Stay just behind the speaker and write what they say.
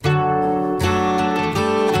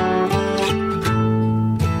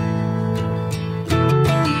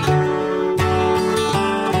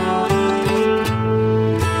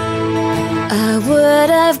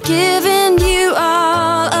have given you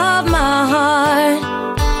all of my heart,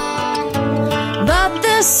 but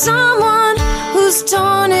there's someone who's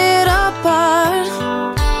torn it apart,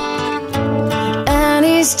 and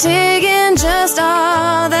he's taken just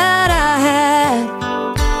all that I had.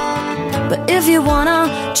 But if you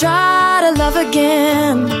wanna try to love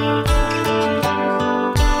again,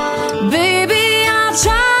 baby, I'll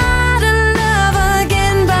try to love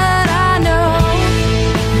again, but I know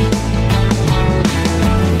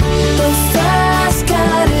the first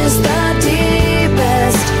cut is the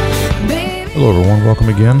deepest, baby. Hello everyone, welcome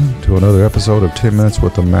again to another episode of 10 Minutes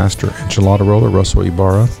with the Master Enchilada Roller, Russell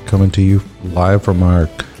Ibarra, coming to you live from our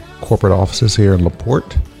corporate offices here in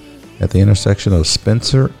LaPorte at the intersection of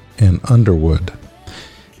Spencer and Underwood.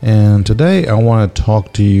 And today I want to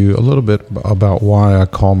talk to you a little bit about why I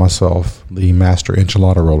call myself the Master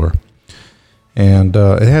Enchilada Roller. And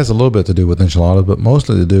it has a little bit to do with enchiladas, but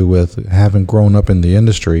mostly to do with having grown up in the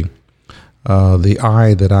industry, the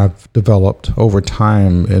eye that I've developed over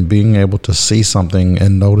time and being able to see something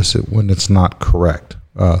and notice it when it's not correct,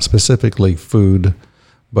 specifically food,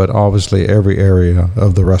 but obviously every area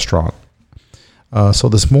of the restaurant. So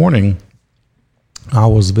this morning, I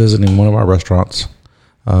was visiting one of our restaurants,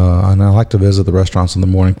 and I like to visit the restaurants in the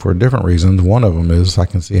morning for different reasons. One of them is I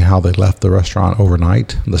can see how they left the restaurant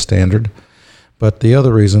overnight, the standard. But the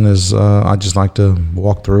other reason is I just like to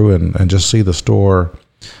walk through and just see the store,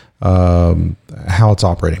 how it's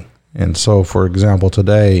operating. And so, for example,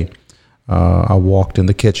 today I walked in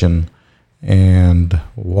the kitchen and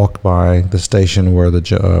walked by the station where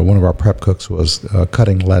one of our prep cooks was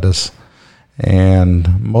cutting lettuce,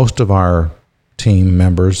 and most of our team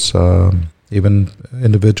members, even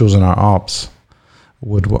individuals in our ops,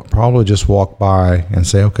 would probably just walk by and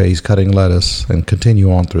say, okay, he's cutting lettuce, and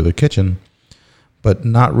continue on through the kitchen, but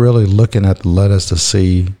not really looking at the lettuce to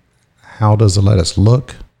see how does the lettuce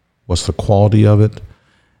look, what's the quality of it.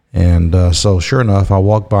 And so sure enough, I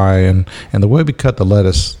walked by, and the way we cut the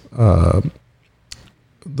lettuce, the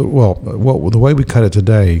way we cut it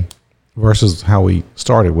today versus how we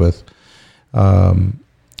started with,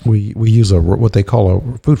 we use what they call a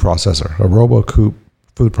food processor, a RoboCoupe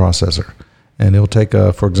food processor. And it'll take,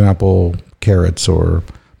 for example, carrots or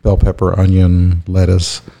bell pepper, onion,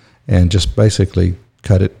 lettuce, and just basically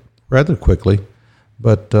cut it rather quickly.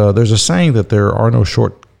 But there's a saying that there are no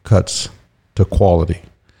shortcuts to quality.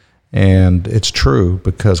 And it's true,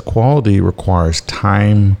 because quality requires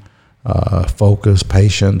time, focus,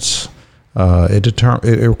 patience.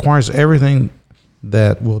 It requires everything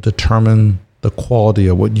that will determine the quality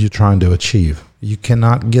of what you're trying to achieve. You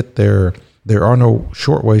cannot get there. There are no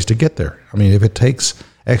short ways to get there. I mean, if it takes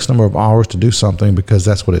X number of hours to do something because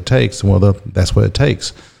that's what it takes, well, that's what it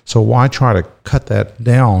takes. So why try to cut that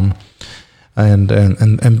down?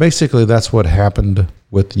 And basically that's what happened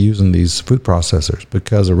with using these food processors,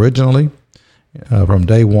 because originally, from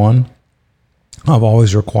day one, I've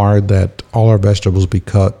always required that all our vegetables be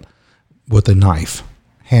cut with a knife,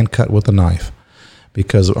 hand cut with a knife,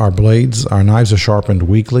 because our knives are sharpened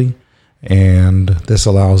weekly, and this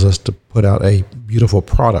allows us to put out a beautiful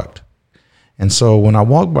product. And so when I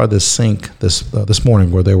walked by this sink this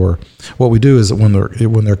morning, what we do is that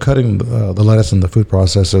when they're cutting the lettuce in the food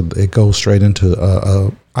processor, it goes straight into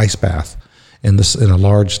a ice bath in a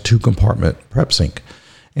large 2-compartment prep sink,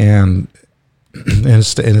 and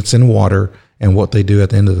it's in water. And what they do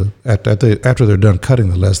at the end after they're done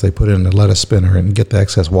cutting the lettuce, they put it in the lettuce spinner and get the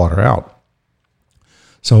excess water out.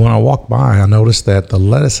 So when I walked by, I noticed that the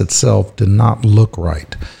lettuce itself did not look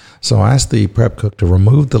right. So I asked the prep cook to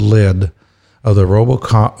remove the lid of the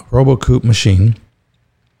RoboCoupe machine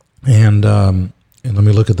and let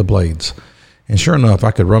me look at the blades. And sure enough,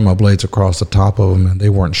 I could run my blades across the top of them, and they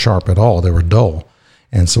weren't sharp at all. They were dull.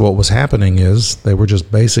 And so what was happening is they were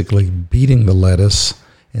just basically beating the lettuce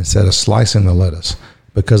instead of slicing the lettuce,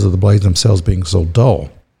 because of the blades themselves being so dull.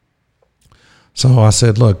 So I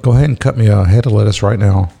said, look, go ahead and cut me a head of lettuce right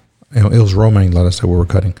now. It was romaine lettuce that we were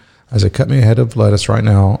cutting. I said, cut me a head of lettuce right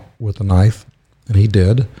now with a knife. And he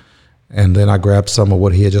did. And then I grabbed some of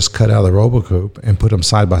what he had just cut out of the RoboCoupe and put them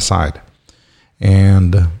side by side.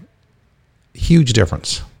 And huge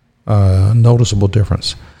difference, noticeable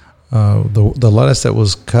difference. The lettuce that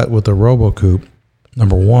was cut with the RoboCoupe,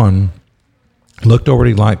 number one, looked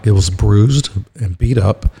already like it was bruised and beat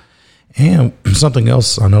up. And something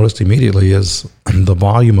else I noticed immediately is the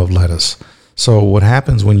volume of lettuce. So what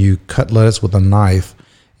happens when you cut lettuce with a knife,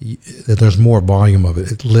 there's more volume of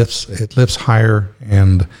it. It lifts higher,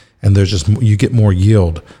 and you get more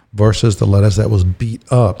yield, versus the lettuce that was beat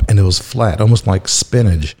up and it was flat, almost like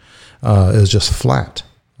spinach. It was just flat.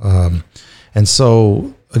 And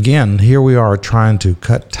so again, here we are trying to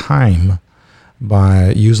cut time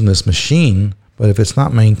by using this machine, but if it's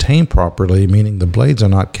not maintained properly, meaning the blades are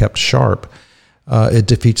not kept sharp, it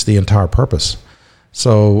defeats the entire purpose.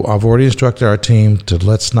 So I've already instructed our team to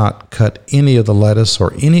let's not cut any of the lettuce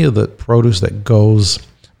or any of the produce that goes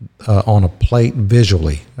on a plate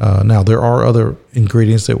visually. Now, there are other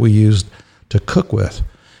ingredients that we use to cook with,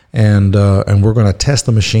 and we're going to test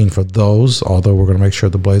the machine for those, although we're going to make sure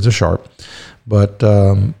the blades are sharp. But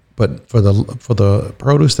for the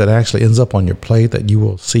produce that actually ends up on your plate that you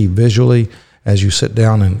will see visually as you sit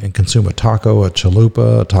down and consume a taco, a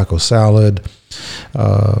chalupa, a taco salad,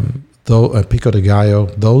 a pico de gallo,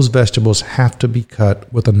 those vegetables have to be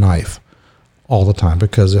cut with a knife all the time,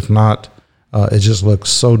 because if not, it just looks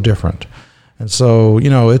so different. And so,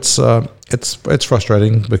 it's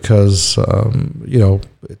frustrating because, no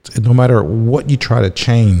matter what you try to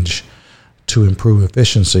change to improve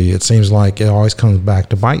efficiency, it seems like it always comes back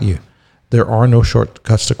to bite you. There are no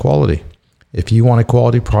shortcuts to quality. If you want a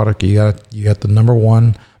quality product, you got the number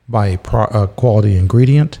one by a quality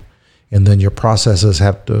ingredient, and then your processes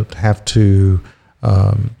have to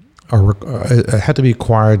be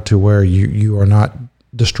acquired to where you are not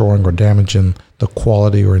destroying or damaging the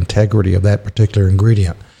quality or integrity of that particular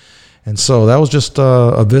ingredient. And so that was just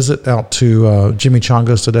a visit out to Jimmy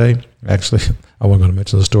Changa's today. Actually, I wasn't going to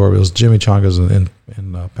mention the store. It was Jimmy Changa's in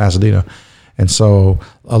Pasadena. And so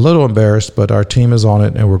a little embarrassed, but our team is on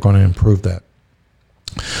it, and we're going to improve that.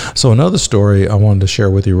 So another story I wanted to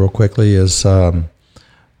share with you real quickly is our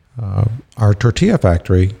tortilla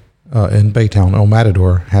factory in Baytown, El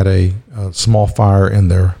Matador, had a small fire in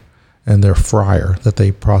their fryer that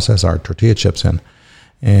they process our tortilla chips in.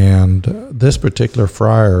 And this particular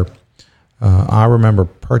fryer, I remember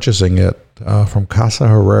purchasing it from Casa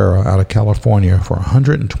Herrera out of California for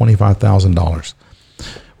 $125,000,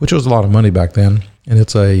 which was a lot of money back then. And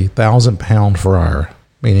it's a 1,000-pound fryer,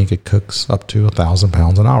 meaning it cooks up to 1,000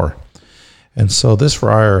 pounds an hour. And so this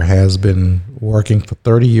fryer has been working for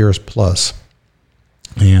 30 years plus,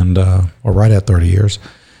 and or right at 30 years.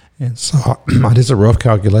 And so I did some rough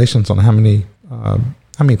calculations on how many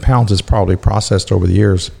pounds it's probably processed over the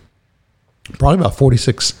years. Probably about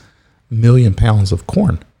 46 million pounds of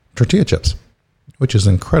corn tortilla chips, which is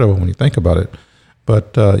incredible when you think about it.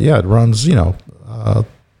 But it runs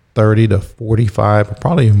 30 to 45,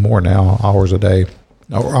 probably even more now, hours a day,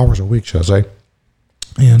 or hours a week, should I say.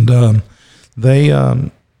 And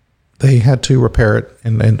they had to repair it,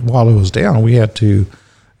 and while it was down, we had to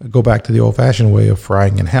go back to the old-fashioned way of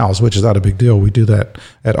frying in-house, which is not a big deal. We do that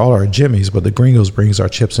at all our Jimmy's, but the Gringos brings our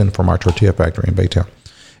chips in from our tortilla factory in Baytown.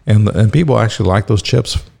 And people actually like those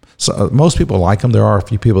chips. So, most people like them. There are a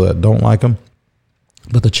few people that don't like them.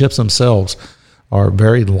 But the chips themselves are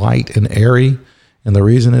very light and airy, and the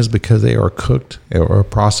reason is because they are cooked or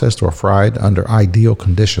processed or fried under ideal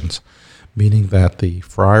conditions, meaning that the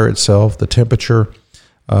fryer itself, the temperature,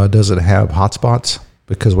 doesn't have hot spots.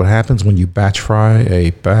 Because what happens when you batch fry a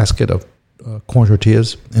basket of corn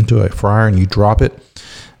tortillas into a fryer and you drop it,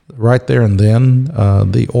 right there and then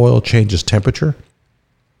the oil changes temperature.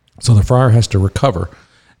 So the fryer has to recover.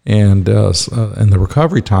 And the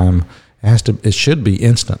recovery time it should be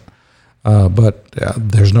instant. But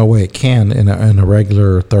there's no way it can in a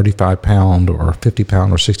regular 35-pound or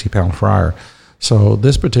 50-pound or 60-pound fryer. So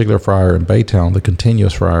this particular fryer in Baytown, the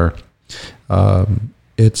continuous fryer,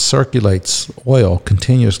 it circulates oil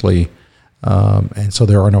continuously, and so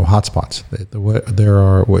there are no hot spots.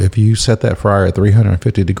 If you set that fryer at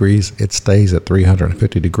 350 degrees, it stays at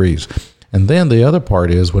 350 degrees. And then the other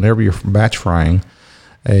part is whenever you're batch frying,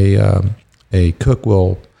 a cook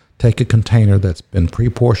will take a container that's been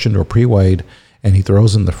pre-portioned or pre-weighed, and he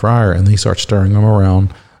throws in the fryer, and he starts stirring them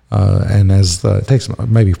around. And it takes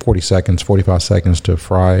maybe 45 seconds to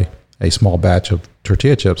fry a small batch of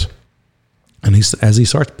tortilla chips. And as he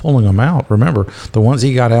starts pulling them out, remember, the ones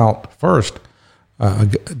he got out first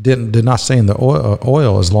did not stay in the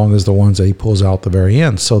oil as long as the ones that he pulls out at the very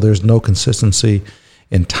end. So there's no consistency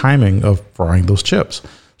in timing of frying those chips.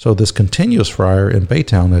 So this continuous fryer in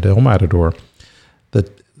Baytown at El Matador,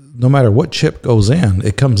 that no matter what chip goes in,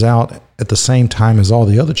 it comes out at the same time as all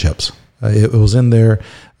the other chips. It was in there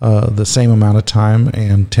the same amount of time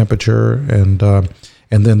and temperature, and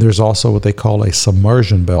then there's also what they call a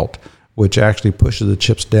submersion belt, which actually pushes the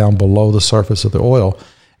chips down below the surface of the oil.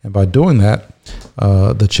 And by doing that,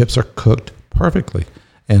 the chips are cooked perfectly.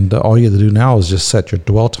 And all you have to do now is just set your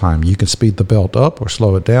dwell time. You can speed the belt up or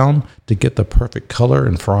slow it down to get the perfect color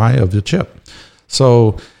and fry of the chip.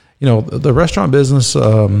 So, the restaurant business,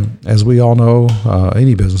 as we all know,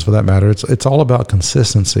 any business for that matter, it's all about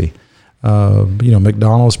consistency.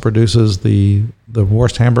 McDonald's produces the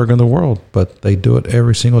worst hamburger in the world, but they do it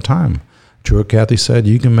every single time. True, Kathy said,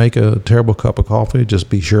 you can make a terrible cup of coffee, just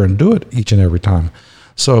be sure and do it each and every time.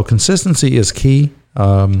 So consistency is key.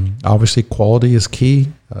 Obviously, quality is key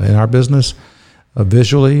in our business.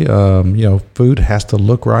 Visually, food has to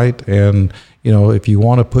look right. And, if you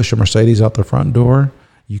want to push a Mercedes out the front door,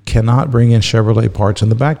 you cannot bring in Chevrolet parts in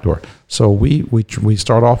the back door. So we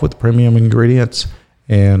start off with premium ingredients,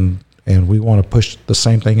 and we want to push the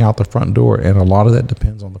same thing out the front door. And a lot of that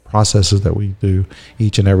depends on the processes that we do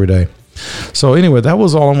each and every day. So anyway, that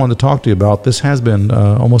was all I wanted to talk to you about. This has been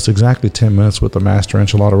almost exactly 10 minutes with the Master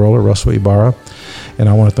Enchilada Roller, Russell Ibarra. And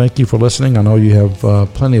I want to thank you for listening. I know you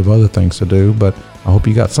have plenty of other things to do, but I hope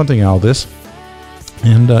you got something out of this.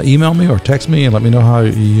 And email me or text me and let me know how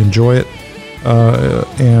you enjoy it.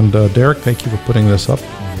 And Derek, thank you for putting this up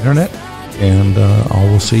on the internet. And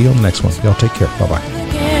I will see you on the next one. Y'all take care. Bye-bye.